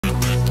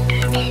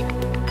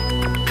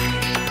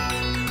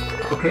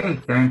Okay,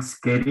 thanks,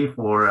 Katie,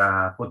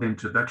 for the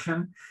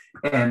introduction.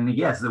 And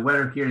yes, the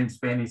weather here in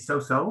Spain is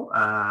so-so.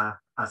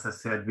 As I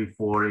said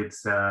before,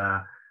 it's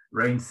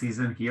rain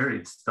season here.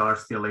 It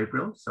starts till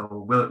April,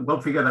 so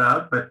we'll figure that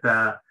out.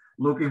 But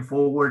looking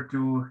forward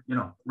to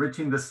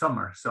reaching the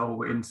summer.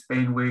 So in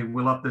Spain, we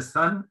love the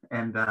sun,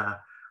 and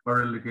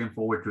we're looking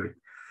forward to it.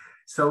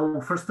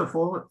 So first of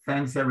all,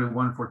 thanks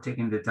everyone for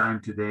taking the time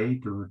today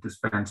to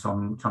spend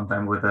some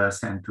time with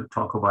us and to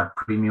talk about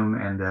premium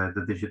and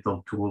the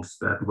digital tools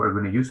that we're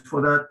going to use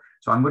for that.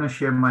 So I'm going to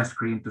share my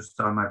screen to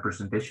start my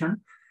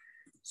presentation.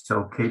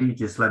 So Katie,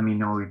 just let me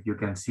know if you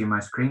can see my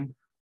screen.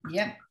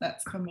 Yeah,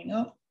 that's coming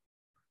up.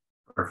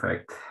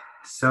 Perfect.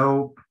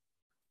 So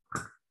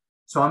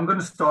I'm going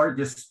to start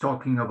just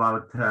talking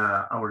about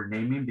our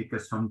naming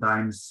because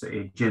sometimes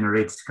it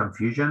generates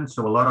confusion.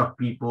 So a lot of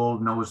people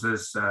knows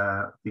us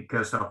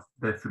because of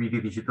the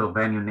 3D digital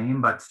venue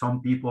name, but some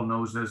people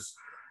knows us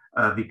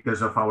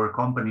because of our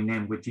company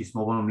name, which is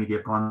Mobile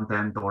Media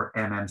Content, or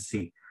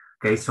MMC.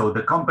 Okay, so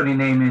the company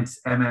name is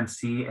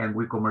MMC, and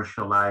we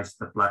commercialize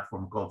the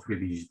platform called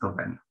 3D Digital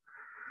Venue.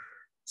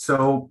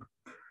 So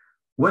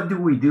what do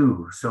we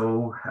do?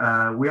 So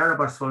we are a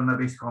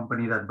Barcelona-based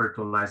company that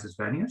virtualizes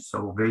venues.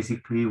 So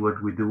basically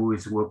what we do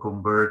is we'll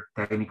convert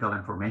technical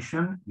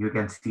information. You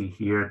can see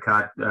here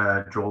CAD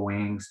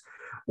drawings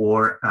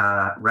or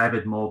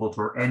Revit models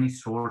or any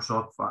source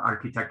of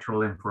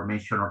architectural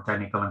information or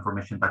technical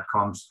information that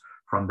comes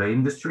from the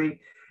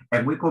industry.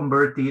 And we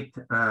convert it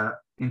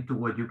into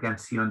what you can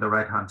see on the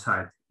right-hand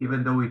side.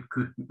 Even though it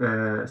could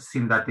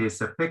seem that it's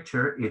a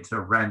picture, it's a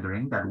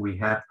rendering that we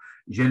have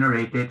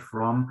generated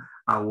from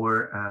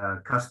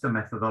our custom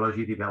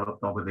methodology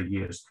developed over the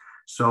years.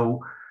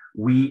 So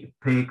we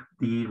pick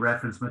the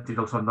reference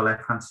materials on the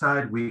left-hand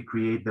side, we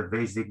create the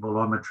basic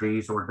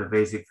volumetries or the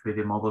basic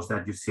 3D models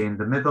that you see in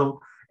the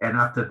middle. And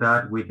after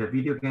that, with the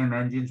video game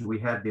engines, we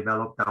have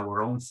developed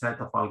our own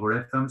set of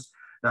algorithms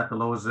that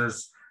allows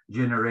us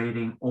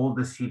generating all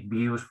the seat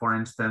views, for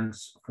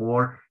instance,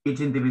 for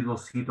each individual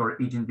seat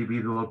or each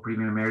individual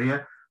premium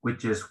area,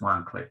 which is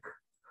one click.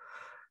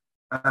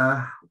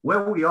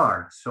 Where we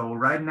are. So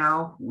right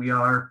now we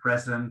are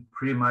present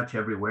pretty much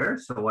everywhere.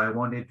 So I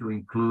wanted to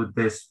include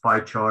this pie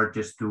chart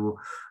just to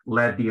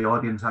let the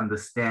audience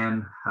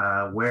understand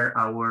where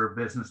our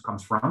business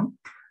comes from.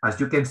 As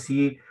you can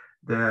see,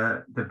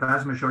 the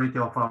vast majority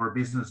of our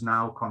business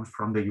now comes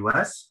from the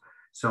US.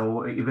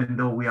 So even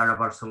though we are a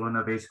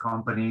Barcelona-based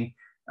company,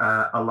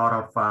 a lot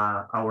of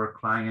our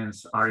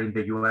clients are in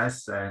the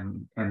US,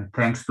 and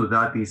thanks to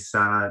that is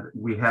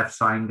we have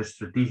signed the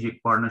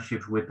strategic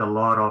partnerships with a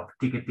lot of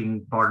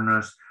ticketing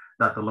partners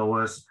that allow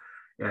us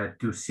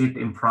to sit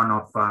in front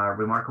of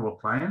remarkable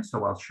clients.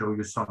 So I'll show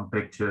you some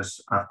pictures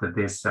after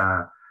this,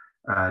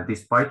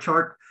 this pie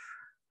chart.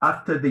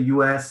 After the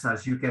US,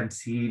 as you can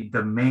see,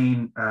 the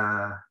main,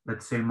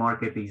 let's say,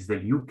 market is the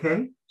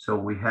UK. So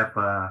we have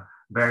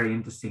very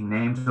interesting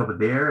names over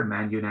there: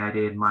 Man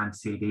United, Man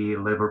City,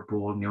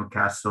 Liverpool,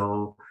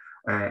 Newcastle,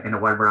 and a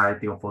wide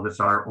variety of others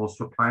are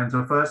also clients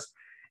of us.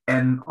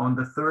 And on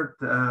the third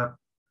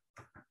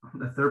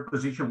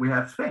position, we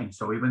have Spain.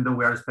 So even though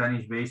we are a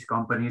Spanish-based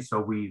company, so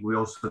we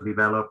also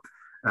develop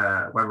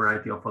a wide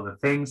variety of other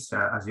things.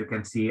 As you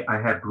can see, I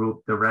have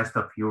grouped the rest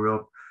of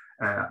Europe.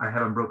 I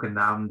haven't broken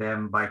down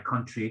them by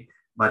country,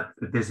 but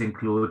this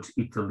includes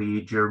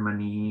Italy,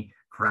 Germany,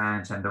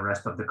 France, and the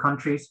rest of the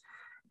countries.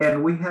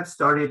 And we have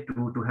started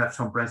to have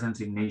some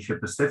presence in Asia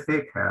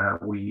Pacific.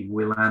 We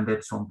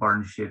landed some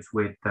partnerships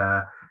with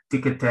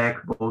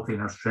Ticketek, both in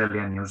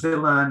Australia and New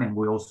Zealand. And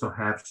we also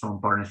have some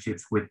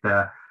partnerships with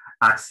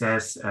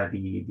Access,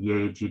 the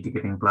AAG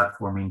ticketing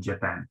platform in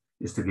Japan,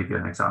 just to give you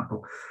an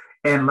example.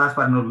 And last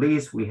but not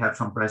least, we have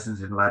some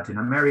presence in Latin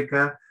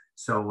America.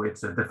 So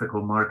it's a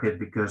difficult market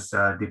because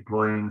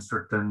deploying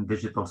certain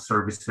digital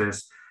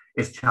services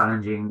is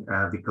challenging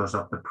because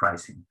of the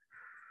pricing.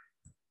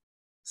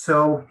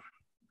 So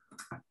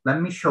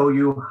let me show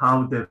you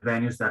how the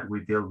venues that we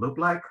build look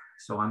like.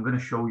 So I'm going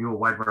to show you a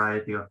wide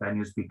variety of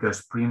venues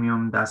because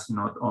premium does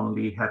not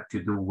only have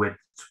to do with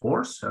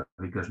sports,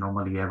 because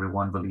normally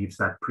everyone believes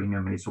that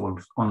premium is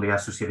only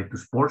associated to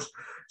sports.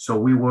 So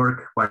we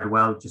work quite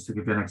well, just to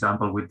give you an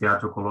example, with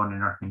Teatro Colón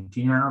in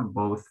Argentina,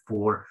 both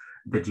for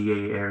the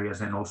GA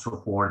areas and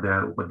also for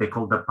what they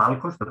call the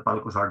palcos. The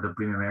palcos are the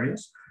premium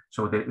areas.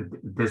 So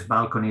these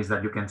balconies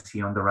that you can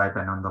see on the right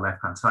and on the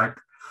left-hand side.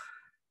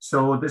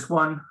 So this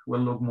one will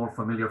look more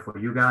familiar for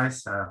you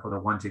guys, for the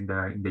ones in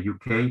the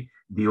UK.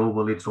 The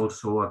Oval, it's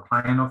also a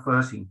client of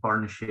us in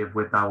partnership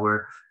with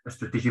our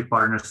strategic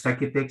partner,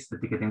 Secitix, the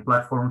ticketing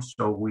platform.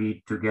 So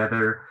we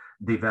together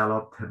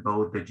developed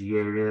both the G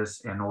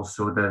areas and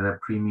also the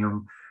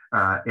premium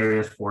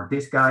areas for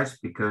these guys,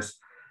 because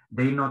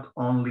they not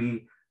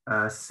only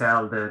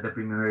sell the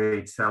premium area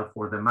itself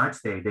for the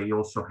match day, they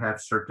also have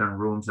certain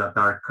rooms that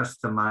are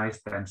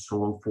customized and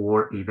sold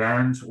for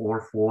events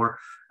or for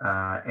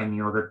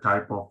any other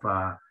type of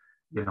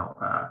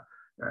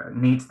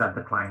needs that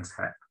the clients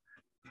have.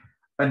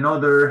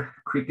 Another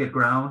cricket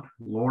ground,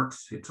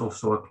 Lords, it's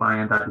also a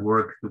client that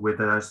worked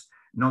with us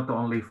not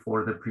only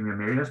for the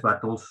premium areas,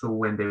 but also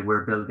when they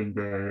were building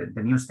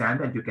the new stand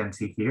that you can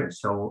see here.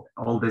 So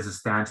all these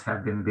stands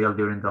have been built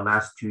during the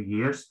last 2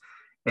 years,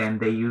 and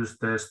they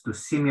used this to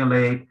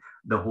simulate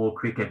the whole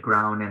cricket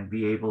ground and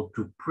be able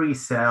to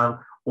pre-sell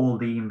all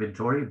the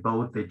inventory,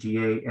 both the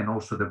GA and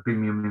also the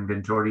premium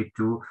inventory,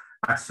 to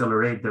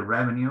accelerate the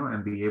revenue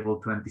and be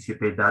able to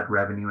anticipate that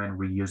revenue and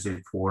reuse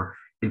it for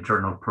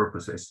internal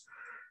purposes.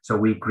 So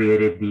we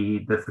created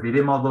the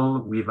 3D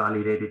model, we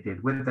validated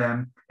it with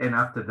them, and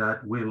after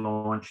that, we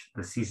launched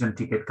the season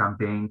ticket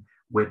campaign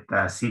with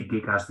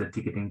SeatGeek as the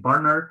ticketing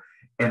partner.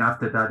 And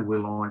after that, we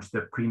launched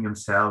the premium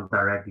sale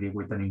directly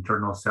with an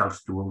internal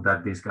sales tool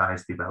that these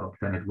guys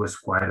developed, and it was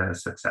quite a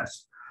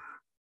success.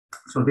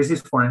 So this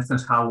is, for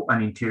instance, how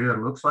an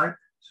interior looks like.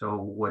 So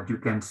what you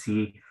can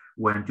see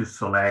when you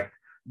select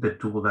the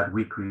tool that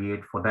we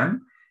create for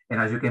them. And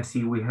as you can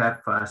see, we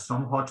have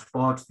some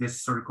hotspots.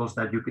 These circles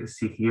that you can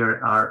see here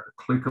are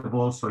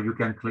clickable, so you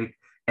can click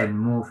and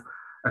move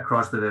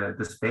across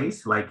the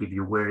space, like if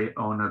you were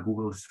on a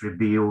Google Street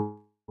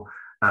View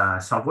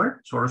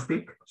software, so to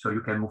speak. So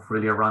you can move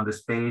freely around the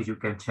space, you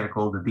can check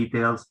all the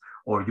details,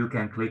 or you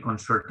can click on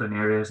certain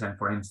areas and,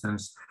 for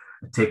instance,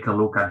 take a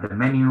look at the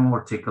menu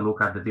or take a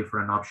look at the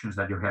different options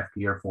that you have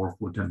here for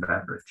food and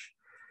beverage.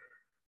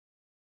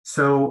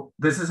 So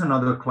this is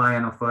another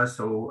client of us.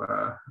 So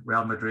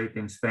Real Madrid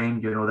in Spain,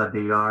 you know that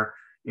they are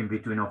in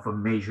between of a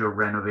major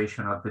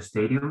renovation of the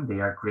stadium. They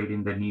are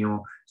creating the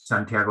new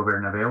Santiago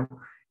Bernabeu.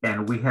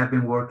 And we have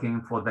been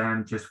working for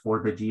them just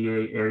for the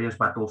GA areas,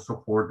 but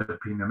also for the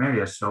premium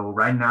areas. So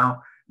right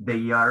now,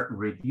 they are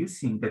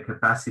reducing the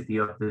capacity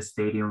of the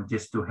stadium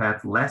just to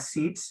have less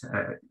seats,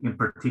 in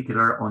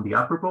particular on the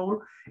upper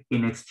bowl,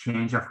 in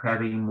exchange of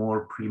having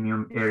more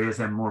premium areas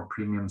and more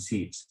premium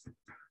seats.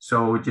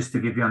 So just to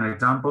give you an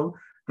example,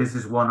 this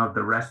is one of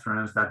the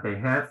restaurants that they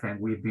have, and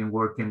we've been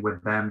working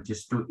with them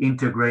just to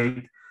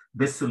integrate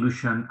this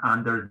solution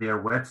under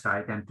their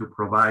website and to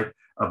provide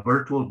a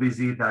virtual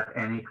visit that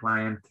any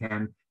client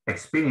can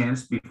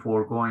experience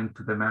before going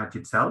to the match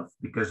itself.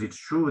 Because it's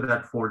true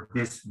that for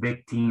these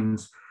big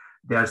teams,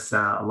 there's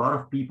a lot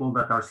of people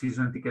that are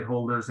season ticket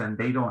holders and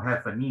they don't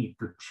have a need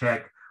to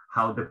check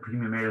how the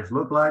premium areas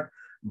look like,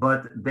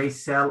 but they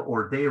sell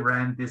or they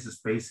rent these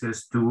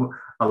spaces to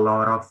a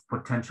lot of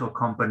potential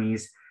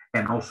companies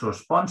and also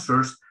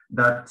sponsors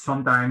that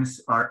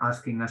sometimes are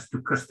asking us to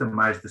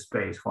customize the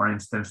space, for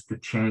instance, to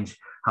change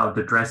how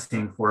the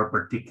dressing for a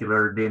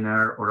particular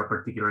dinner or a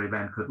particular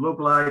event could look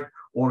like,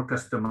 or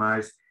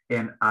customize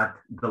and add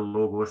the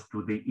logos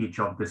to each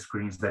of the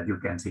screens that you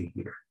can see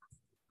here.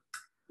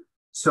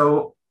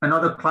 So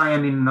another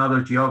client in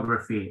another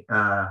geography,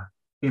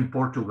 in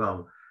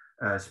Portugal,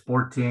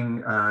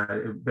 Sporting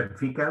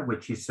Benfica,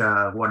 which is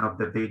one of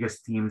the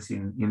biggest teams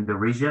in the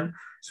region.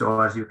 So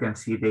as you can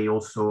see, they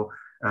also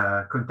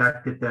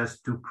contacted us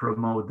to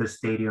promote the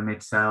stadium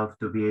itself,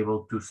 to be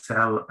able to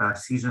sell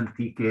season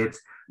tickets,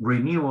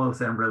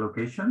 renewals and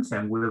relocations.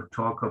 And we'll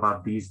talk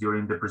about these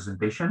during the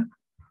presentation.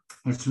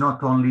 It's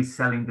not only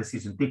selling the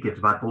season tickets,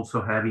 but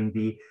also having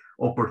the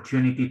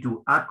opportunity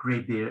to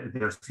upgrade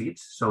their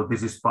seats. So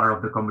this is part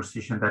of the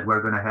conversation that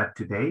we're going to have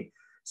today.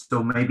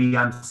 So maybe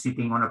I'm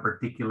sitting on a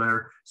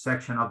particular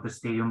section of the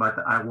stadium, but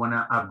I want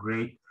to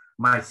upgrade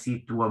my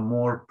seat to a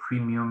more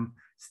premium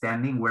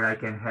standing where I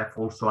can have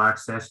also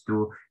access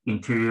to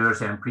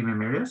interiors and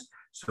premium areas.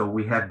 So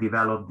we have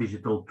developed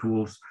digital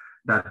tools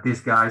that these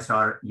guys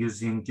are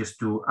using just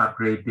to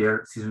upgrade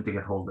their season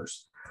ticket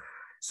holders.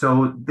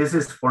 So this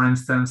is, for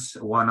instance,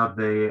 one of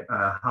the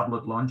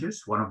Hublot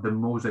lounges, one of the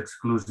most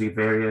exclusive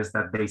areas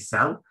that they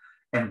sell.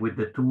 And with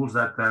the tools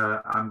that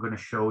I'm going to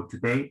show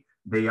today,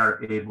 they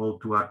are able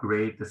to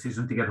upgrade the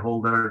season ticket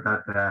holder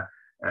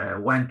that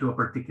went to a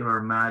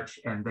particular match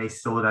and they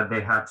saw that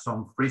they had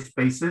some free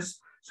spaces,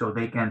 so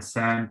they can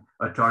send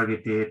a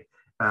targeted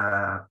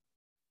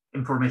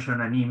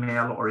information, an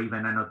email, or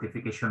even a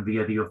notification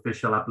via the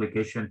official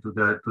application to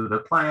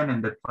the client,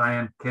 and the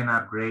client can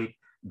upgrade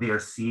their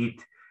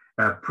seat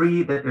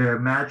pre the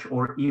match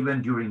or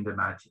even during the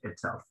match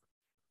itself.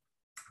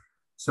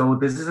 So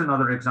this is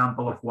another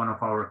example of one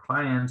of our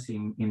clients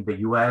in the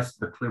US,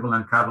 the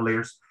Cleveland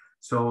Cavaliers.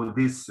 So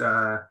these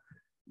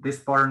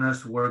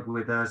partners work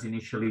with us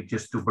initially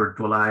just to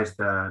virtualize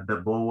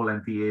the bowl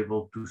and be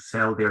able to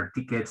sell their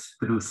tickets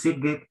through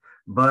SeatGeek.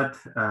 But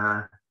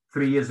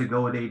 3 years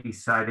ago, they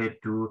decided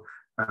to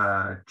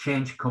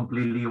change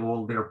completely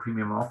all their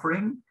premium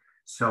offering.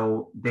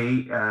 So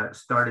they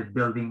started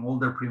building all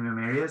their premium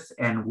areas.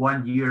 And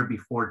 1 year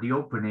before the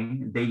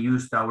opening, they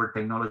used our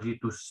technology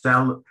to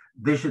sell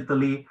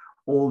digitally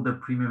all the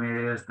premium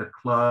areas, the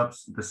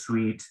clubs, the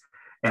suites,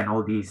 and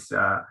all these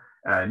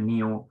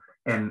new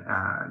and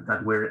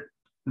that were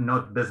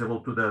not visible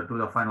to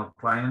the final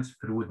clients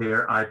through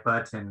their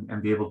iPads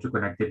and be able to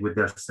connect it with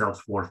their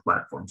Salesforce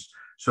platforms.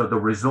 So the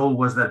result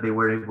was that they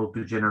were able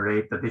to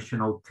generate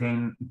additional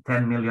 $10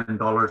 million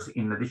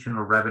in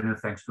additional revenue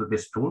thanks to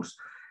these tools.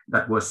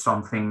 That was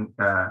something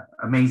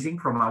amazing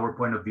from our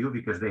point of view,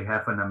 because they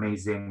have an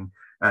amazing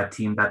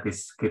team that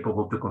is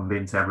capable to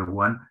convince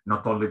everyone,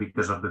 not only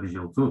because of the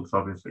digital tools,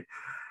 obviously.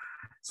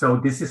 So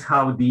this is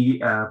how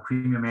the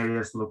premium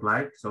areas look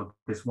like. So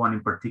this one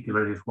in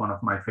particular is one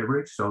of my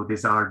favorites. So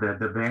these are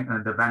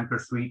the banker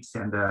suites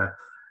and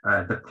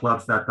the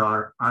clubs that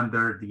are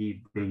under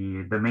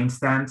the main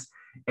stands,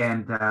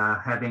 and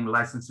having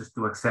licenses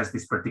to access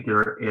these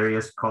particular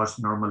areas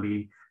cost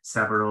normally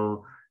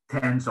several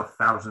tens of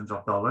thousands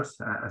of dollars,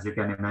 as you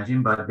can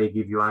imagine, but they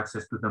give you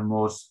access to the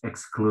most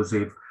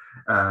exclusive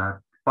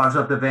parts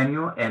of the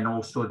venue, and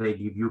also they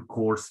give you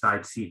core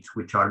side seats,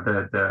 which are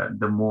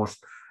the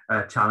most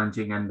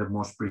challenging and the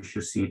most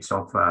precious seats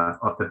of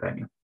the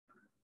venue.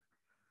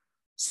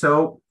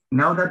 So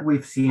now that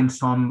we've seen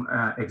some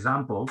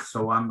examples,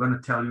 so I'm going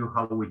to tell you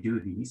how we do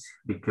these,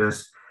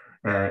 because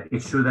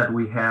it's true that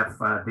we have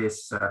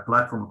this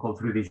platform called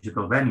 3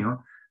 Digital Venue.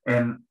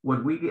 And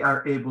what we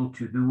are able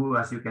to do,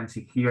 as you can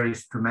see here,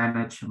 is to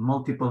manage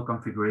multiple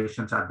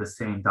configurations at the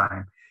same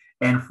time.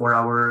 And for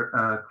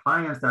our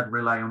clients that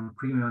rely on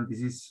premium, this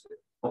is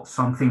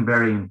something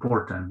very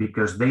important,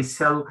 because they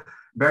sell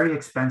very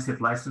expensive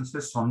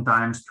licenses.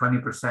 Sometimes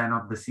 20%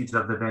 of the seats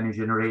of the venue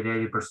generate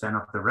 80%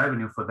 of the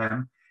revenue for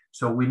them.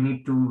 So we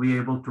need to be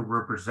able to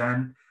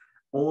represent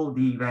all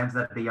the events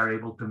that they are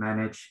able to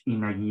manage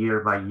in a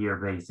year-by-year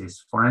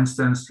basis. For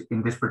instance,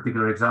 in this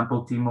particular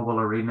example, T-Mobile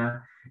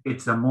Arena,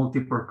 it's a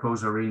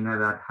multi-purpose arena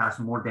that has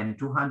more than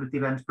 200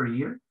 events per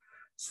year.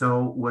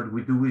 So what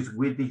we do is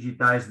we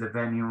digitize the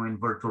venue in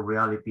virtual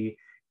reality,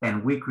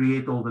 and we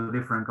create all the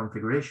different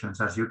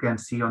configurations. As you can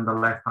see on the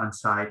left-hand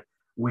side,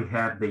 we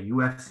have the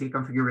UFC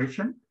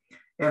configuration,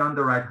 and on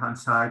the right-hand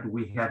side,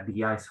 we have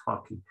the ice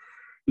hockey.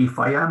 If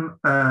I am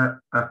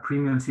a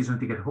premium season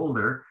ticket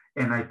holder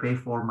and I pay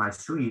for my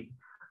suite,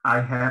 I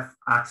have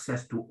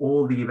access to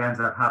all the events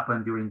that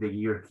happen during the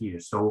year here.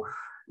 So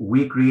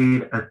we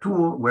create a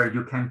tool where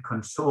you can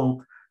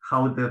consult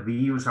how the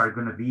views are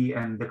going to be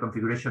and the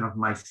configuration of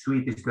my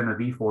suite is going to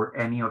be for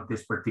any of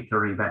these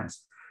particular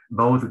events,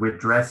 both with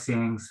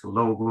dressings,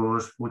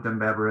 logos, food and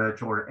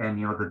beverage, or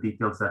any other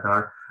details that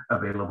are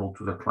available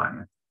to the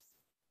client.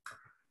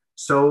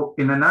 So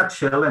in a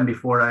nutshell, and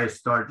before I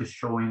start just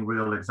showing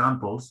real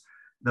examples,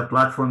 the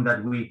platform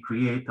that we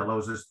create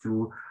allows us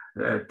to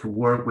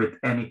work with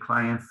any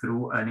client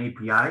through an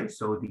API.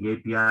 So the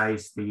API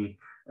is the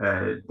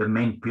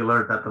main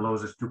pillar that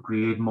allows us to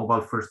create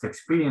mobile-first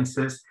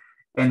experiences.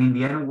 And in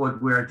the end,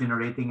 what we are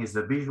generating is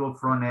a visual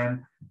front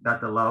end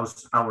that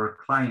allows our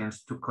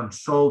clients to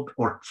consult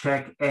or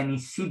check any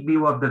seat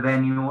view of the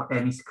venue,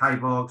 any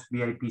skybox,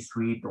 VIP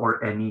suite,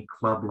 or any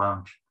club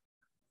lounge.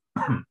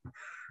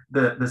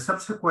 The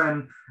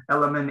subsequent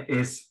element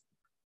is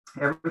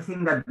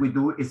everything that we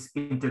do is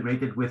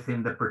integrated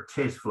within the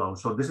purchase flow.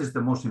 So this is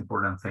the most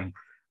important thing.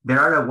 There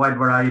are a wide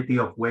variety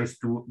of ways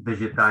to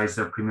digitize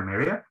a premium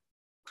area.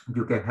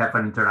 You can have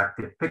an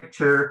interactive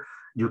picture,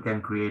 you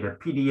can create a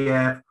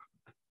PDF,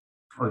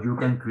 or you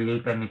can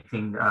create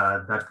anything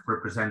that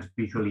represents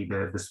visually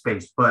the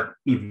space. But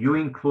if you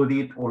include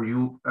it or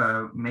you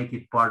make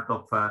it part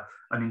of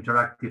an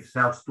interactive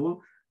sales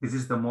tool, this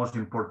is the most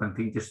important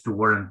thing, just to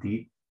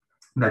guarantee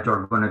that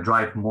you're going to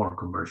drive more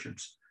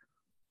conversions.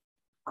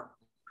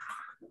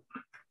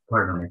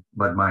 Pardon me,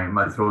 but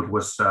my throat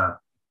was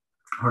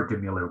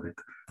hurting me a little bit.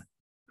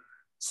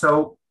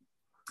 So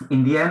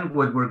in the end,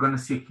 what we're going to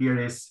see here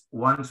is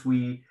once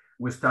we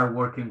start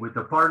working with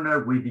a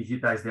partner, we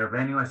digitize their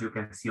venue, as you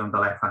can see on the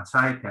left-hand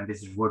side, and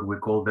this is what we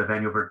call the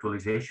venue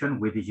virtualization.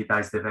 We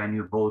digitize the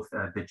venue, both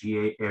the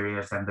GA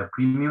areas and the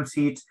premium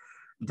seats.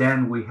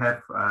 Then we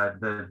have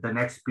the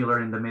next pillar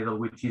in the middle,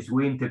 which is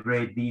we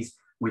integrate these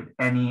with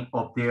any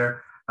of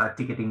their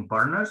ticketing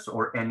partners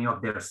or any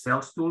of their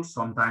sales tools.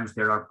 Sometimes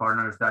there are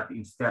partners that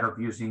instead of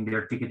using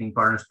their ticketing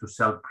partners to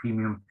sell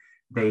premium,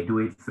 they do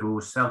it through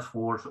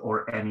Salesforce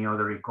or any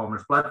other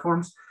e-commerce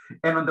platforms.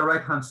 And on the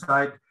right-hand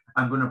side,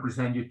 I'm going to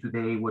present you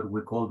today what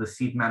we call the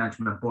seat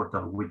management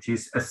portal, which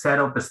is a set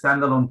of the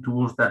standalone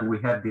tools that we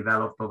have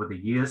developed over the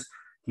years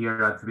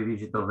here at 3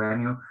 Digital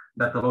Venue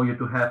that allow you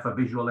to have a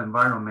visual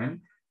environment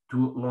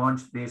to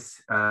launch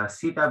this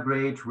seat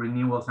upgrades,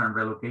 renewals, and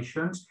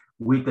relocations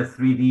with a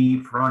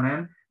 3D front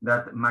end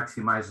that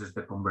maximizes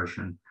the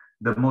conversion.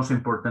 The most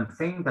important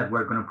thing that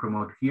we're going to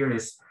promote here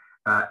is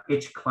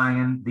each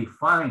client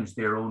defines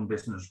their own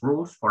business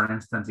rules. For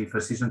instance, if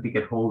a season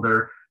ticket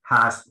holder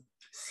has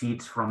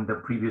seats from the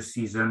previous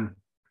season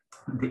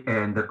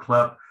and the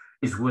club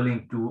is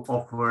willing to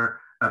offer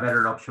a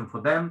better option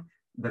for them,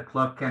 the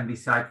club can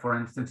decide, for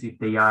instance, if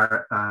they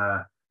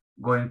are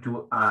going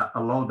to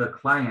allow the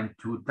client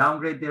to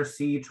downgrade their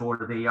seats,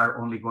 or they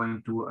are only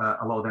going to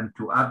allow them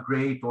to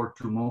upgrade or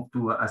to move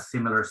to a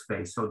similar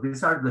space. So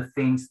these are the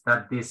things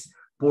that this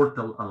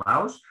portal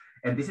allows.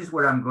 And this is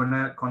where I'm going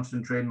to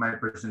concentrate my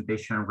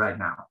presentation right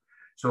now.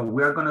 So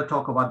we are going to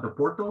talk about the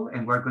portal,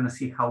 and we're going to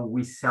see how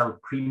we sell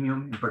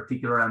premium. In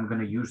particular, I'm going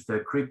to use the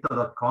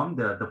crypto.com,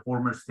 the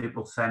former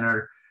Staples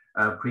Center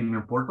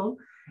premium portal.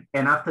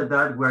 And after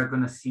that, we're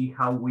going to see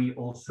how we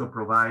also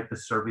provide the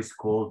service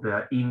called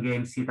the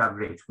in-game seat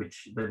upgrades,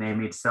 which the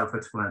name is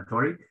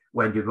self-explanatory.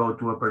 When you go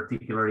to a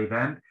particular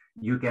event,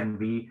 you can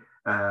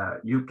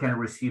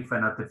receive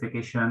a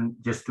notification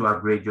just to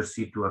upgrade your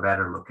seat to a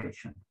better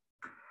location.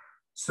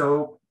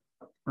 So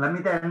let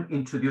me then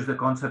introduce the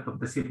concept of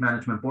the seat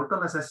management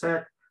portal, as I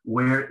said,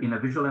 where in a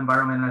visual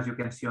environment, as you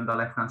can see on the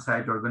left-hand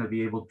side, you're going to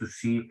be able to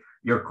see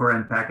your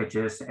current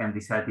packages and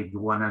decide if you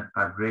want to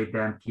upgrade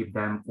them, keep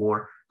them,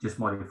 or just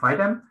modify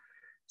them.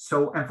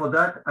 So, and for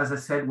that, as I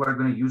said, we're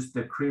going to use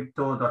the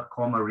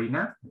crypto.com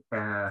arena.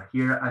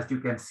 Here, as you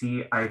can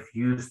see, I've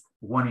used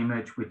one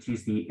image, which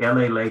is the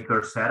LA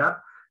Lakers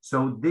setup.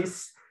 So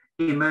this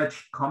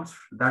image comes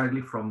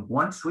directly from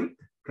one suite.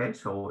 Okay,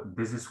 so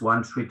this is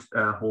one suite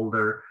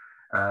holder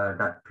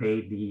that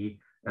paid the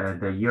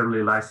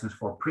yearly license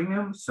for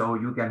premium. So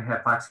you can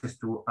have access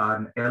to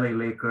an LA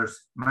Lakers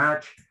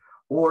match,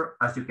 or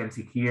as you can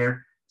see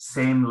here,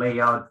 same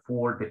layout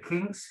for the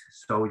Kings.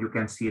 So you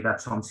can see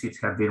that some seats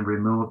have been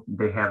removed.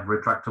 They have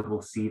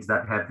retractable seats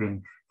that have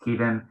been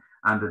hidden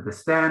under the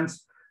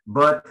stands.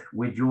 But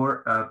with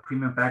your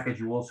premium package,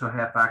 you also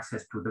have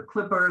access to the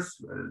Clippers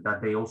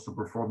that they also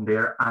perform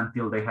there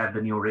until they have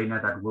the new arena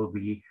that will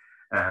be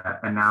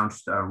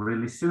announced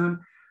really soon.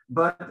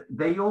 But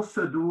they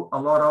also do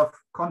a lot of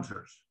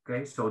concerts,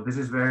 okay? So this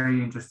is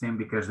very interesting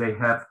because they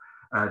have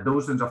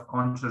dozens of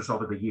concerts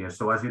over the years.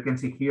 So as you can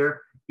see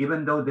here,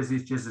 even though this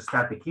is just a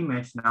static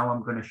image, now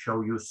I'm going to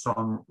show you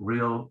some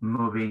real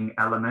moving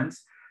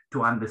elements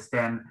to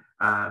understand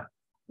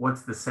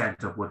what's the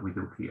sense of what we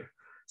do here.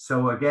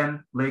 So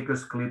again,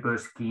 Lakers,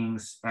 Clippers,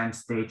 Kings, and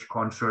stage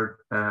concert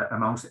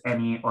amongst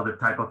any other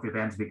type of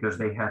events, because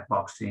they have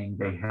boxing,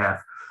 they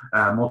have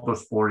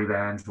motorsport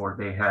events, or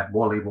they have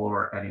volleyball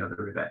or any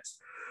other events.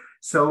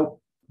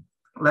 So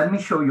let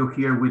me show you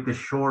here with the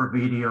short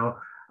video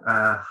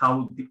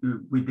how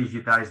we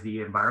digitize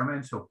the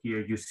environment. So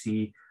here you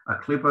see a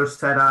Clippers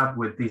setup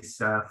with this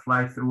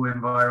fly-through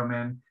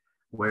environment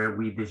where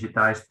we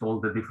digitized all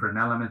the different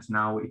elements.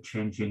 Now it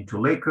changed into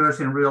Lakers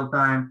in real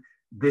time.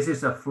 This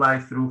is a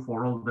fly-through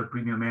for all the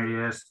premium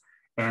areas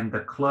and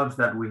the clubs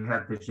that we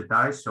have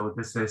digitized. So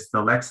this is the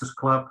Lexus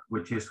Club,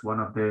 which is one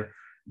of the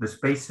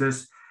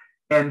spaces.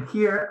 And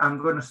here I'm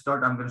going to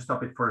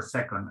stop it for a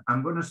second.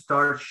 I'm going to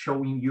start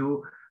showing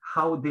you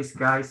how these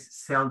guys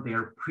sell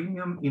their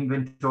premium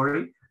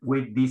inventory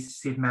with this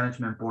seat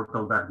management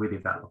portal that we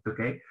developed,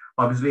 okay?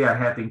 Obviously, I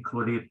have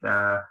included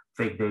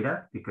fake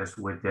data because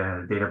with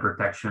data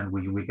protection,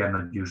 we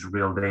cannot use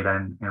real data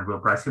and real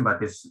pricing,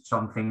 but it's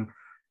something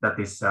that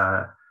is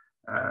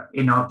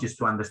enough just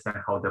to understand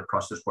how the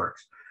process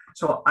works.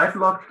 So I've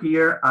logged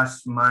here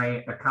as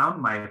my account.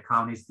 My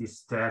account is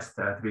this test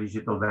 3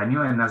 digital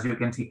venue. And as you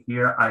can see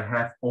here, I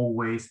have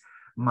always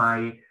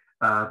my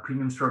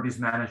premium service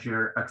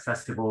manager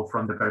accessible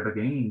from the very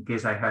beginning in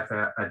case I have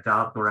a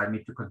doubt or I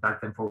need to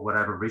contact them for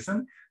whatever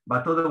reason.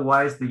 But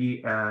otherwise,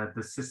 the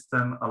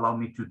system allow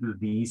me to do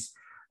these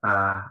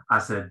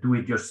as a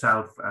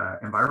do-it-yourself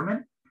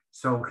environment.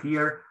 So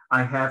here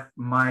I have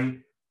my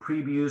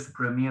previous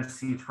premier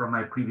seats from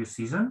my previous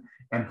season.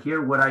 And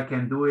here what I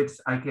can do is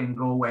I can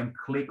go and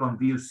click on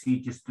view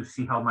seat just to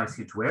see how my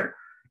seats were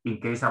in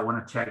case I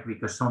want to check,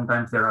 because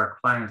sometimes there are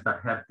clients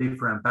that have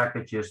different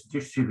packages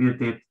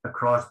distributed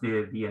across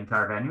the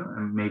entire venue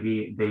and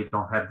maybe they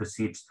don't have the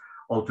seats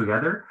all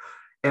together.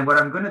 And what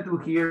I'm going to do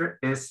here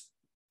is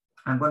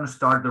I'm going to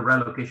start the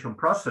relocation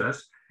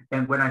process.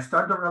 And when I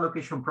start the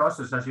relocation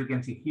process, as you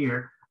can see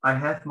here, I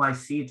have my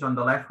seats on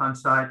the left-hand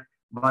side,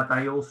 but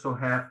I also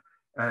have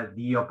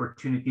the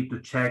opportunity to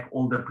check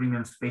all the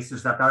premium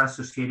spaces that are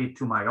associated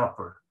to my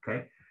offer,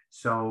 okay?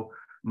 So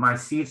my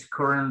seats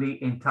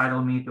currently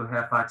entitle me to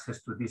have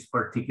access to this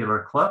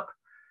particular club.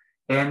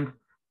 And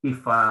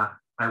if I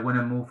want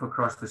to move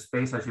across the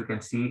space, as you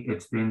can see,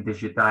 it's been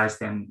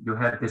digitized and you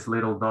have these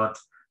little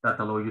dots that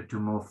allow you to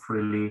move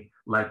freely,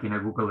 like in a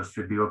Google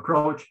Street View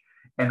approach,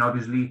 and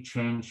obviously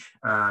change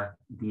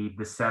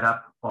the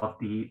setup of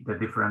the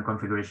different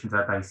configurations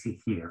that I see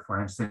here. For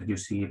instance, you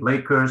see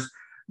Lakers,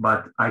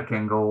 but I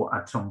can go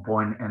at some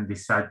point and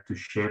decide to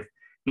shift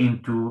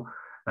into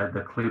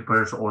the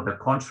Clippers or the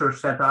concert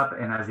setup.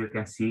 And as you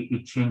can see,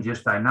 it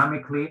changes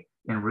dynamically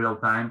in real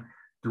time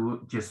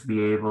to just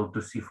be able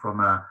to see from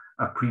a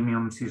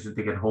premium season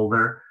ticket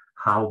holder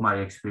how my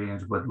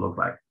experience would look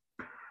like.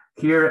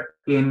 Here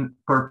in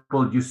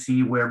purple, you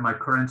see where my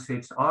current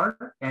seats are,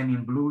 and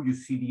in blue, you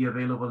see the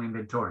available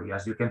inventory.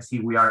 As you can see,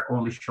 we are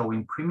only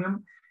showing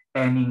premium,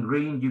 and in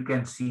green, you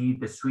can see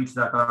the suites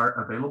that are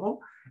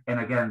available. And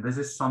again, this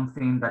is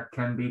something that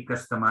can be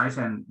customized,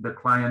 and the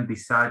client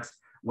decides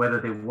whether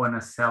they want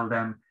to sell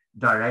them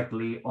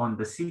directly on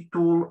the seat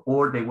tool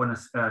or they want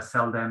to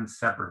sell them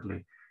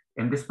separately.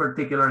 In this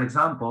particular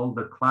example,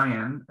 the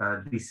client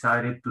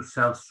decided to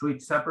sell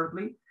suites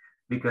separately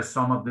because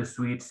some of the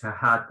suites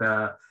had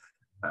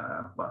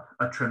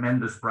a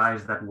tremendous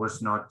price that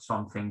was not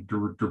something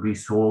to be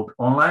sold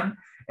online,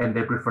 and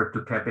they prefer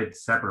to keep it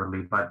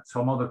separately. But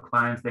some other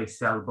clients, they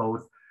sell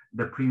both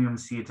the premium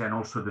seats and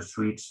also the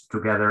suites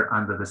together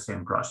under the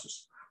same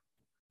process.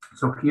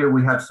 So here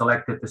we have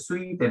selected the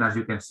suite, and as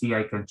you can see,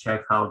 I can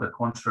check how the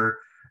concert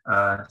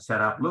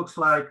setup looks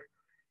like,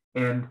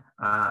 and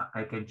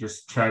I can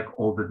just check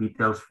all the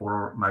details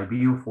for my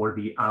view for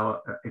the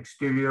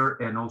exterior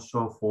and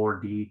also for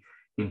the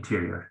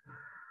interior.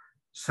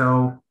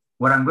 So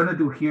what I'm going to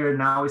do here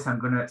now is I'm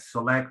going to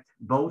select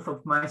both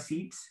of my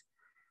seats,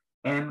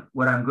 and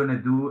what I'm going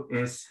to do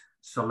is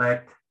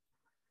select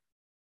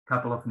a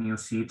couple of new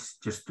seats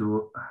just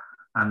to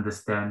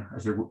understand.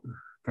 As you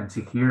can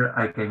see here,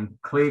 I can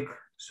click.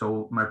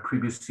 So my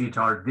previous seats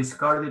are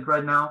discarded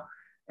right now,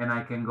 and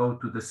I can go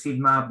to the seat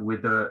map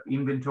with the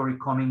inventory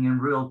coming in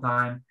real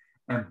time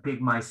and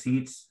pick my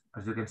seats.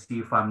 As you can see,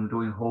 if I'm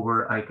doing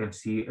hover, I can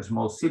see a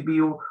small seat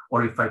view,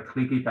 or if I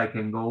click it, I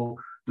can go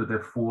to the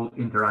full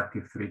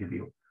interactive 3D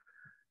view.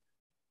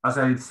 As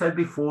I said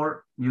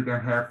before, you can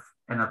have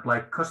and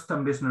apply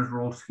custom business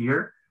rules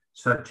here,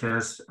 such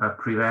as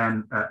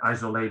prevent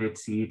isolated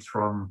seats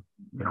from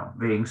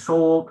being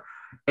sold.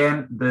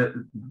 And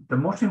the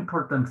most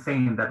important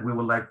thing that we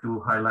would like to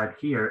highlight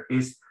here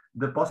is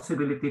the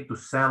possibility to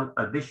sell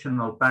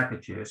additional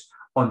packages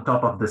on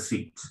top of the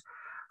seats.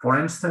 For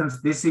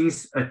instance, this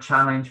is a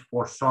challenge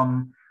for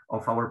some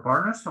of our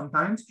partners.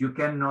 Sometimes you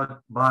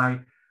cannot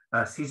buy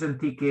a season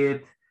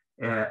ticket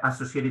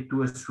associated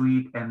to a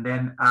suite and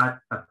then add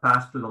a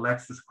pass to the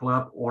Lexus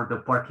Club or the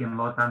parking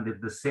lot under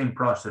the same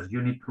process.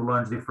 You need to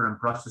launch different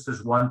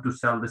processes, one to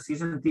sell the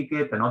season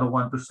ticket, another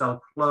one to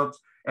sell clubs,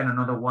 and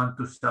another one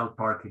to sell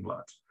parking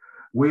lots.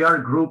 We are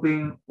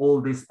grouping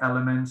all these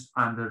elements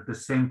under the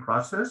same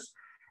process,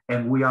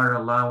 and we are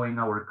allowing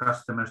our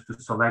customers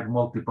to select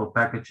multiple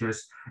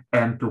packages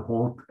and to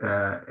hold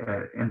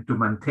and to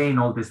maintain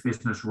all these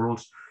business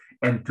rules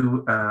and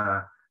to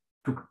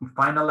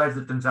finalize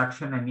the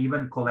transaction and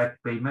even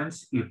collect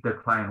payments if the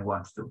client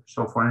wants to.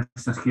 So for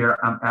instance, here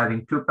I'm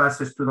adding 2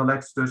 passes to the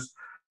Lexus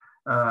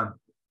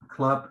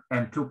Club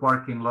and 2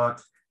 parking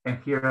lots. And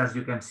here, as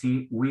you can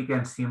see, we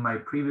can see my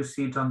previous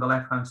seats on the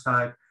left-hand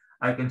side.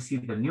 I can see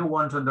the new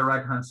ones on the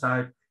right-hand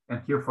side.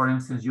 And here, for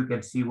instance, you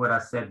can see what I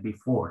said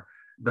before.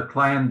 The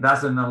client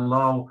doesn't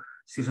allow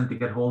season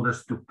ticket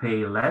holders to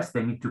pay less.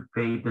 They need to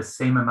pay the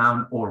same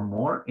amount or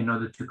more in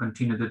order to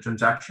continue the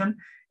transaction.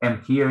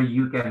 And here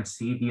you can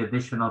see the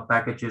additional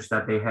packages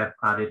that they have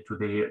added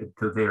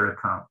to their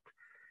account.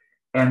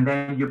 And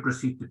then you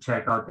proceed to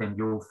checkout and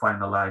you'll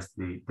finalize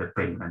the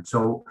payment.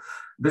 So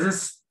this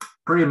is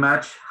pretty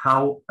much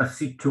how a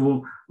seat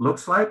tool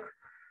looks like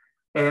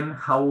and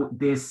how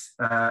these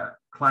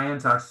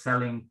clients are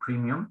selling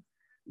premium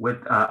with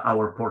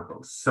our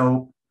portals.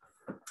 So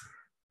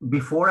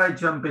before I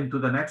jump into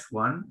the next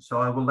one, so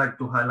I would like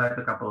to highlight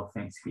a couple of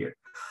things here.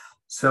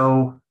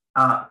 So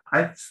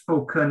I've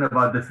spoken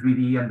about the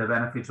 3D and the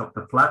benefits of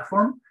the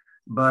platform,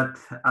 but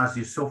as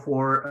you saw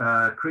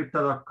for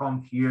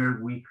crypto.com here,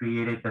 we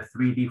created a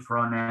 3D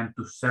front end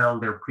to sell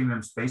their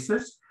premium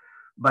spaces.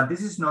 But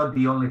this is not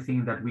the only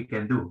thing that we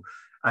can do.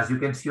 As you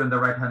can see on the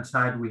right-hand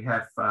side, we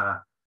have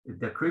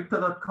the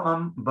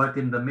crypto.com, but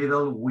in the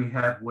middle, we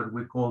have what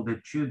we call the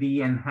 2D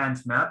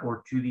enhanced map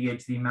or 2D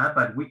HD map,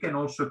 but we can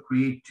also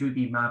create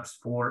 2D maps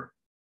for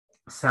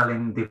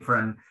selling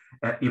different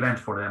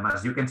events for them.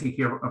 As you can see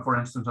here, for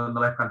instance, on the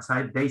left-hand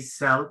side, they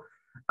sell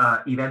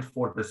events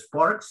for the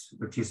Sparks,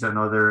 which is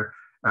another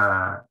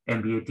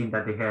NBA team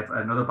that they have,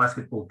 another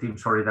basketball team,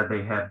 sorry, that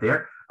they have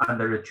there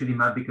under a 2D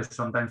map, because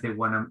sometimes they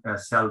want to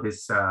sell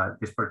this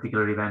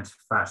particular events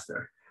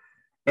faster.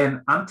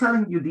 And I'm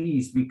telling you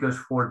these because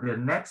for the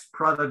next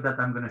product that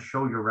I'm going to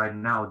show you right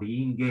now,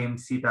 the in-game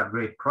seat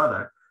upgrade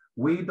product,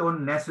 we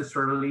don't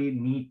necessarily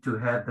need to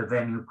have the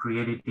venue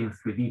created in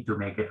 3D to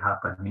make it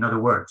happen. In other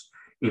words,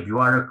 if you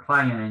are a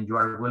client and you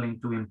are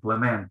willing to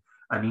implement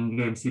an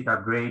in-game seat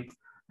upgrade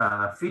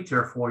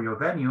feature for your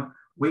venue,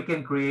 we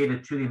can create a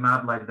 2D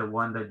map like the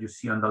one that you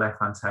see on the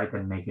left-hand side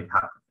and make it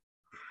happen.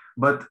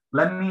 But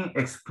let me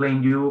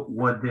explain you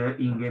what the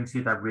in-game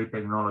seat upgrade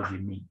technology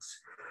means.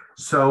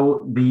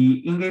 So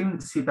the in-game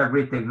seat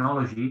upgrade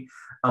technology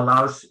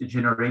allows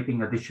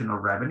generating additional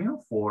revenue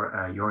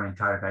for your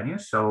entire venue.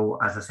 So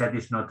as I said,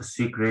 it's not a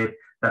secret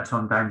that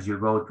sometimes you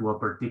go to a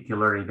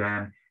particular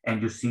event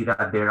and you see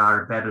that there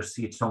are better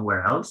seats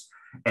somewhere else.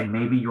 And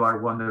maybe you are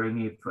wondering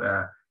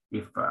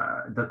if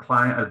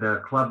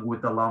the club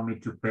would allow me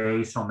to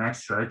pay some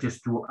extra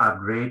just to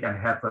upgrade and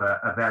have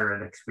a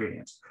better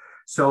experience.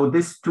 So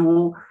this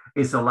tool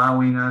is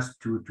allowing us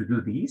to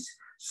do these.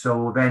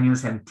 So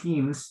venues and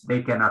teams,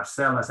 they can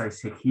upsell, as I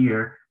say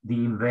here,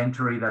 the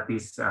inventory that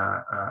is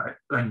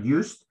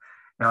unused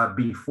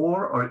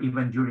before or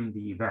even during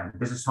the event.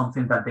 This is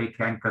something that they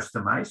can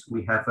customize.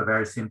 We have a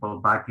very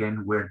simple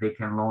backend where they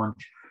can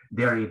launch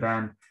their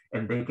event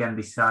and they can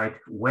decide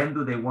when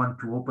do they want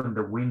to open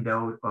the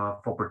window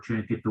of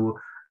opportunity to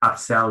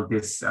upsell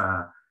this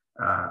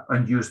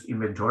unused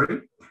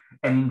inventory.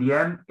 And in the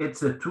end,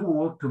 it's a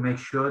tool to make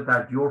sure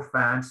that your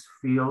fans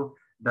feel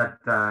that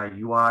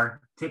you are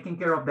taking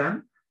care of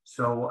them.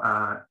 So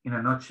in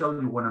a nutshell,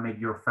 you want to make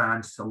your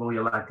fans a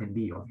loyal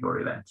attendee of your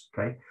events,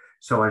 okay?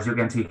 So as you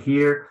can see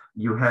here,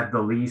 you have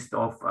the list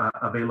of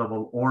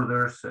available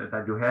orders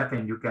that you have,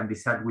 and you can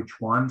decide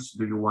which ones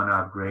do you want to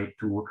upgrade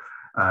to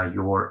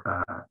your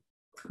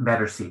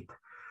better seat.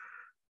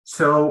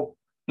 So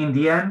in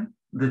the end,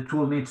 the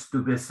tool needs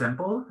to be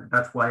simple.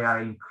 That's why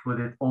I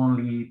included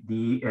only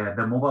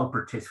the mobile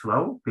purchase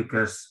flow,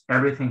 because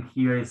everything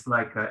here is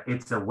like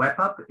it's a web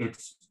app.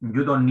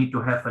 You don't need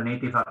to have a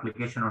native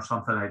application or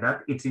something like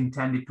that. It's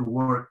intended to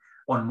work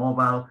on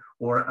mobile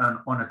or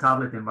on a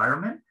tablet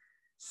environment.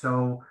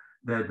 So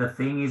the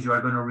thing is, you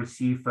are going to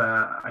receive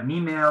an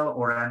email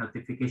or a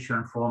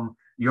notification from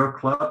your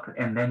club,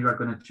 and then you are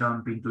going to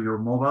jump into your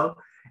mobile,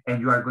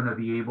 and you are going to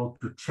be able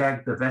to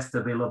check the best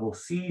available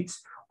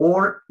seats,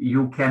 or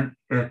you can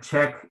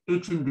check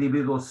each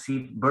individual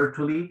seat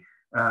virtually,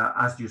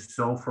 as you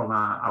saw from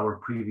our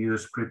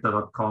previous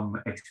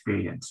crypto.com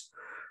experience.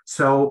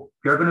 So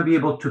you're going to be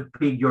able to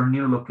pick your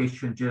new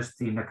location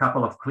just in a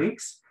couple of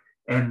clicks,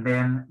 and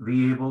then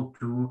be able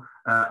to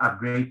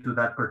upgrade to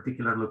that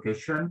particular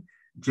location,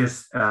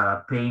 just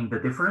paying the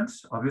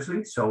difference,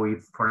 obviously. So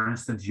if, for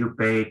instance, you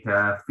paid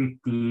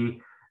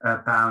 50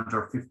 pounds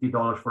or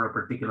 $50 for a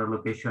particular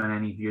location,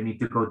 and if you need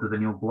to go to the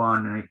new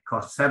one and it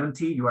costs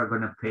 70, you are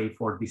going to pay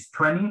for this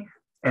 20,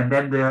 and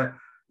then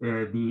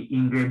the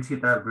in-game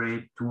seat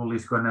upgrade tool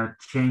is going to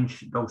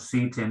change those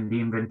seats in the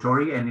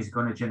inventory, and is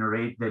going to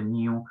generate the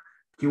new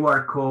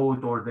QR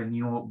code or the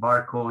new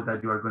barcode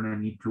that you are going to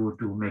need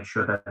to make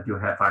sure that you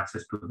have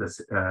access to this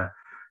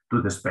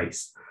to the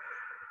space.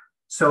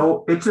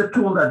 So it's a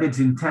tool that is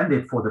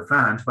intended for the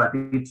fans, but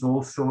it's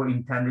also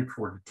intended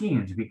for the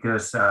teams,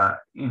 because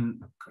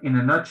in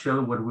a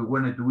nutshell, what we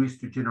want to do is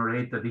to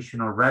generate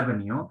additional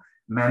revenue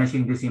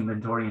managing this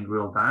inventory in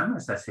real time,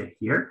 as I said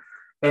here.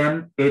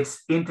 And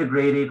it's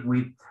integrated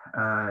with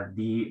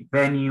the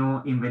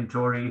venue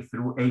inventory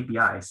through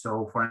APIs.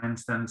 So for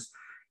instance,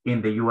 in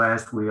the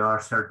US, we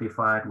are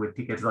certified with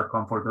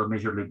tickets.com for the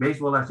Major League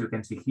Baseball, as you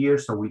can see here,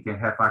 so we can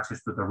have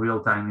access to the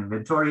real-time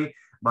inventory.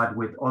 But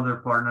with other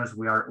partners,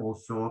 we are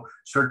also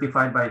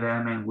certified by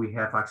them, and we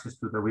have access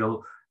to the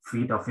real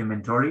feed of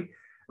inventory,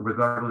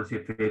 regardless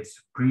if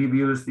it's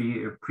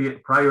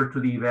prior to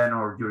the event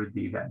or during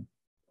the event.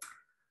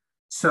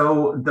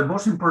 So the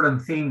most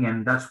important thing,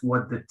 and that's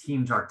what the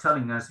teams are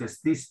telling us, is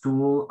this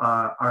tool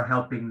are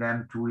helping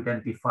them to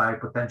identify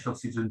potential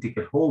season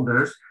ticket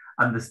holders,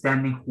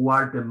 understanding who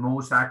are the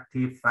most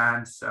active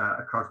fans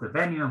across the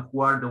venue, and who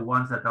are the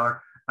ones that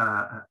are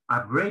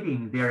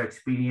upgrading their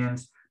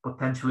experience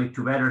potentially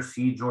to better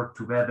seats or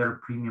to better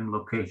premium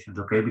locations,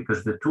 okay?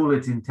 Because the tool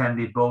is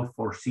intended both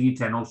for seats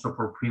and also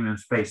for premium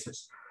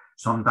spaces.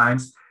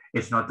 Sometimes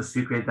it's not a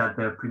secret that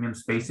the premium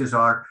spaces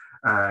are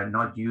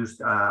not used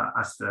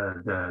as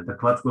the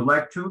clubs would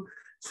like to.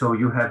 So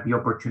you have the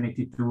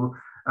opportunity to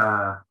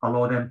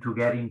allow them to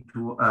get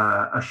into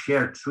a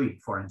shared suite,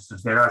 for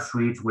instance. There are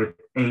suites with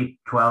 8,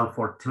 12,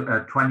 or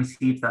 20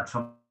 seats that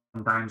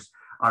sometimes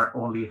are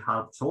only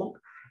half sold,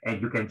 and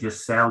you can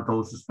just sell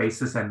those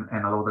spaces and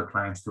allow the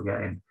clients to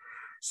get in.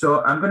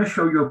 So I'm going to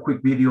show you a quick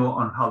video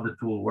on how the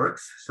tool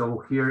works.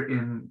 So here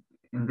in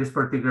this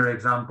particular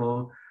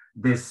example,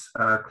 this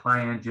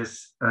client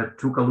just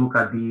took a look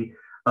at the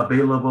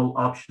available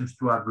options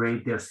to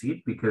upgrade their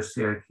seat, because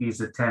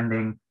he's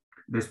attending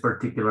this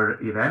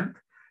particular event.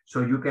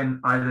 So you can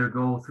either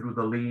go through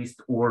the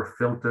list or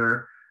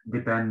filter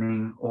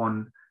depending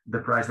on the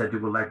price that you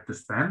would like to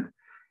spend.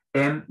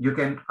 And you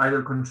can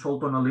either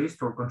consult on a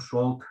list or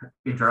consult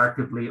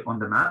interactively on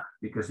the map,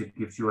 because it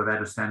gives you a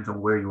better sense of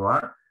where you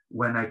are.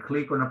 When I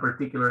click on a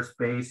particular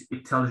space,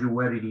 it tells you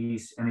where it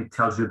is, and it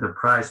tells you the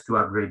price to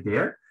upgrade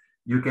there.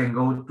 You can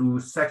go to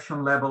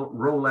section level,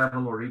 row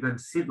level, or even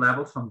seat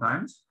level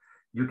sometimes.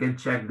 You can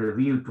check the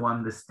view to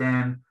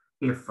understand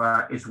if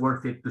it's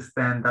worth it to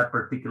spend that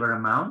particular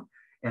amount.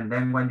 And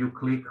then when you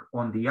click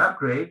on the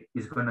upgrade,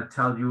 it's going to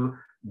tell you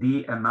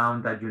the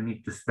amount that you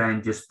need to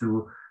spend just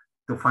to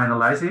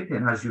finalize it.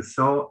 And as you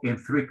saw, in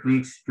 3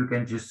 clicks, you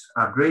can just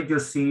upgrade your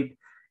seat,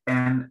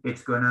 and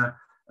it's going to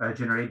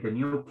generate the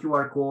new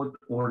QR code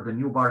or the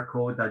new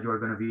barcode that you're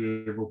going to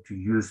be able to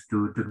use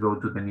to go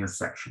to the new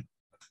section.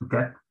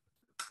 Okay.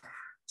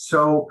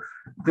 So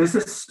this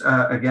is,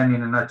 again,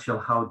 in a nutshell,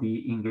 how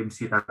the in-game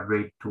seat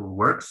upgrade tool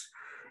works.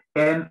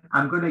 And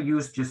I'm going to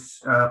use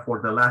just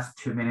for the last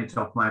 2 minutes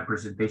of my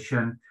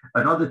presentation,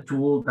 another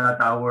tool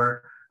that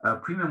our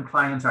premium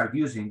clients are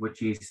using,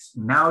 which is,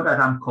 now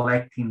that I'm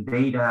collecting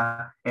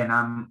data and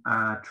I'm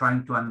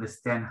trying to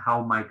understand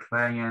how my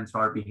clients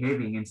are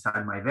behaving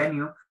inside my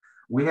venue,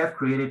 we have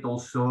created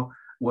also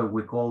what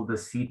we call the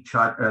seat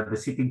chart, the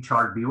seating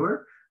chart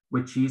viewer,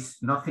 which is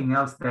nothing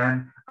else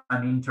than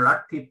an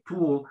interactive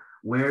tool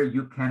where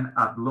you can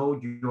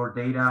upload your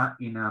data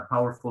in a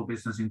powerful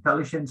business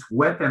intelligence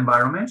web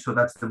environment. So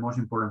that's the most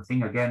important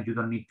thing. Again, you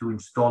don't need to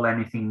install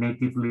anything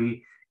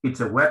natively.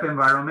 It's a web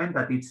environment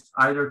that it's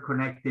either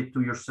connected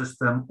to your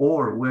system,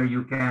 or where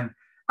you can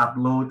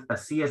upload a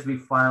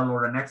CSV file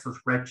or an Excel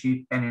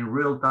spreadsheet, and in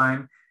real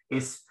time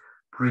is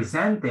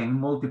presenting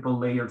multiple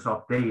layers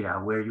of data,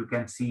 where you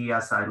can see,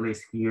 as I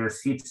list here,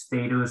 seat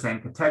status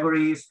and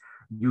categories.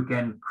 You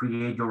can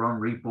create your own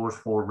reports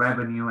for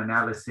revenue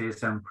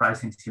analysis and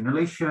pricing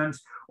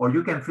simulations, or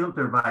you can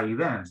filter by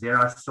events. There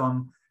are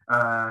some,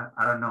 I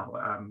don't know,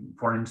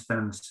 for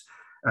instance,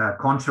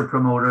 concert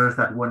promoters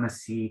that want to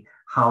see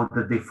how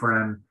the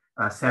different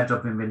sets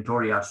of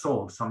inventory are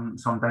sold.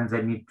 Sometimes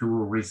they need to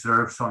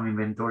reserve some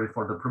inventory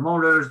for the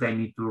promoters. They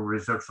need to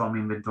reserve some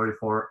inventory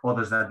for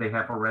others that they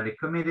have already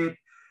committed.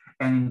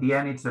 And in the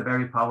end, it's a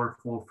very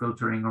powerful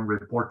filtering and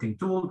reporting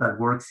tool that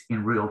works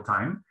in real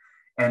time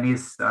and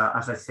is,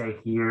 as I say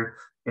here,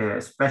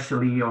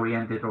 especially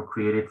oriented or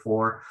created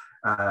for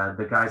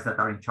the guys that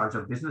are in charge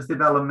of business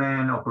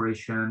development,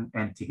 operation,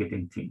 and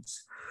ticketing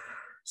teams.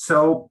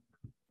 So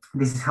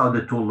this is how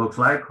the tool looks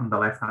like. On the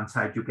left-hand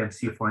side, you can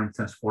see, for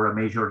instance, for a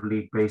Major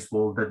League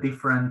Baseball, the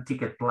different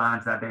ticket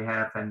plans that they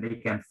have, and they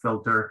can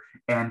filter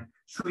and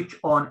switch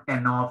on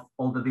and off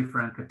all the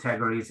different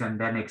categories and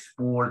then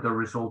export the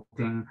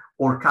resulting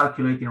or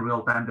calculate in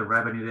real time the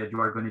revenue that you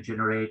are going to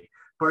generate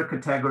per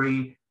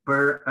category,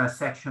 per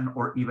section,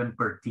 or even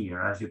per tier.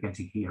 As you can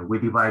see here, we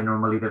divide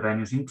normally the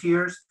venues in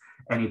tiers.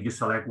 And if you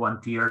select one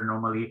tier,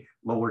 normally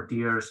lower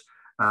tiers,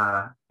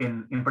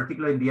 in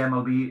particular in the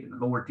MLB,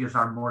 lower tiers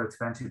are more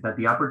expensive than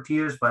the upper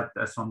tiers, but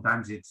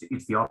sometimes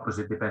it's the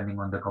opposite depending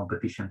on the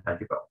competition that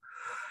you go.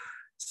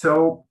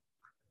 So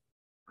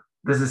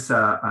this is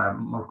a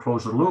more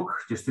closer look,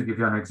 just to give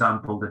you an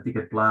example. The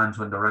ticket plans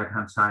on the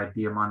right-hand side,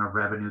 the amount of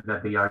revenue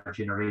that they are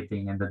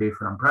generating and the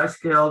different price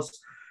scales,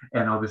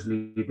 and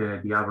obviously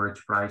the average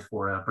price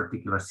for a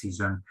particular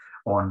season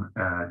on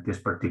this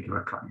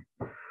particular client.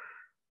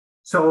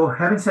 So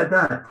having said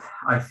that,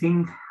 I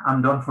think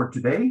I'm done for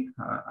today.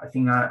 I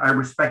think I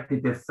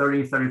respected the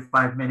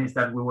 35 minutes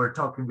that we were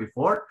talking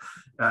before.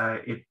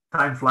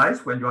 Time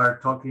flies when you are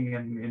talking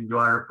and you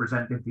are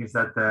presenting things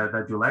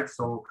that you like.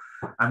 So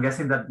I'm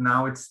guessing that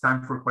now it's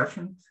time for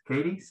questions,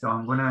 Katie. So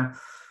I'm gonna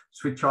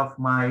switch off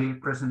my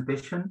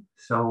presentation.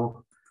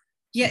 So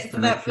yes,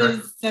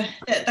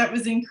 that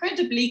was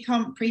incredibly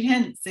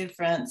comprehensive,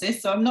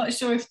 Francis. So I'm not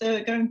sure if there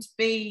are going to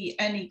be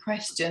any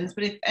questions,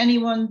 but if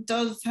anyone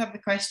does have a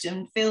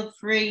question, feel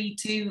free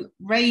to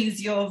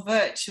raise your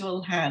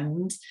virtual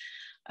hand,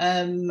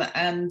 and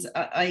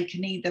I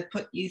can either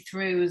put you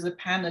through as a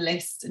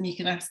panelist and you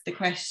can ask the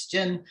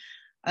question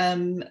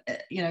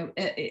you know,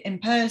 in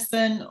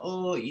person,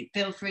 or you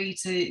feel free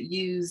to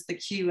use the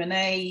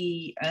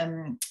Q&A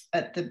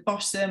at the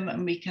bottom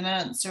and we can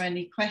answer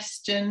any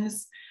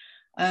questions.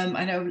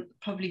 I know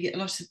probably a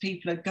lot of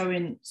people are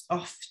going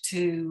off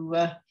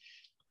to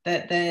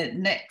their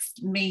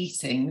next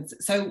meetings.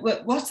 So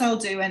what I'll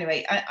do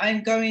anyway,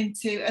 I'm going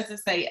to, as I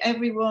say,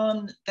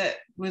 everyone that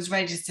was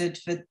registered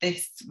for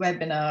this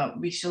webinar,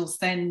 we shall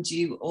send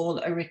you all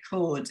a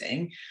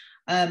recording.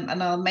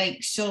 And I'll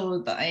make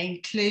sure that I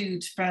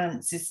include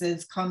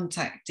Francis's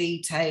contact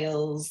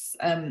details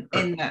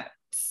in that,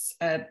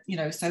 you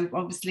know, so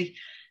obviously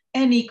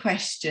any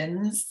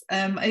questions,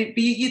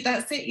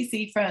 that's it, you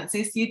see,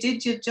 Francis, you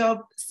did your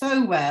job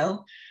so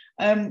well.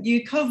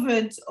 You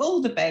covered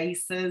all the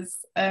bases,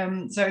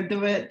 so there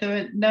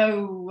were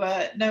no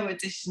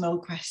additional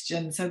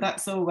questions, so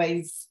that's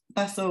always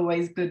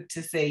good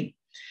to see.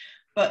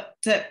 But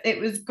it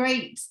was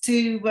great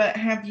to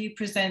have you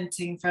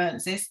presenting,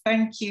 Francis.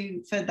 Thank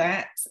you for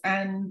that.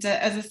 And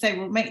as I say,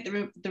 we'll make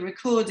the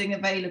recording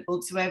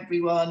available to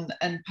everyone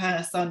and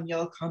pass on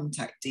your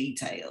contact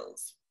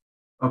details.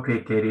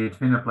 Okay, Katie, it's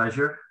been a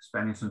pleasure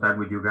spending some time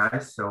with you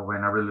guys. So,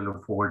 and I really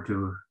look forward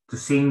to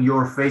seeing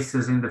your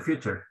faces in the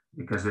future,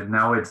 because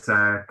now it's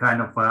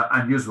kind of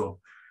unusual.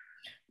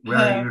 We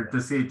are here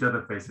to see each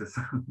other's faces.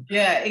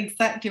 Yeah,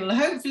 exactly. Well,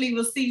 hopefully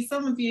we'll see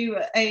some of you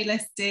at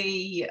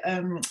ALSD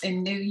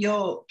in New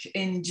York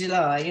in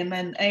July, and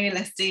then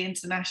ALSD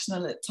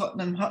International at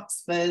Tottenham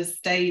Hotspur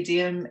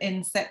Stadium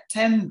in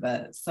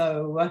September.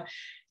 So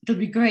it'll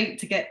be great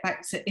to get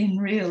back to in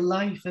real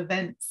life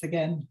events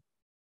again.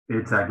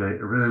 Exactly.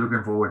 Really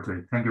looking forward to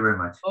it. Thank you very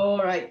much. All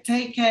right.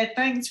 Take care.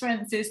 Thanks,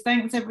 Francis.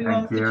 Thanks,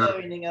 everyone, for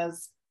joining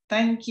us.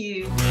 Thank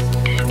you.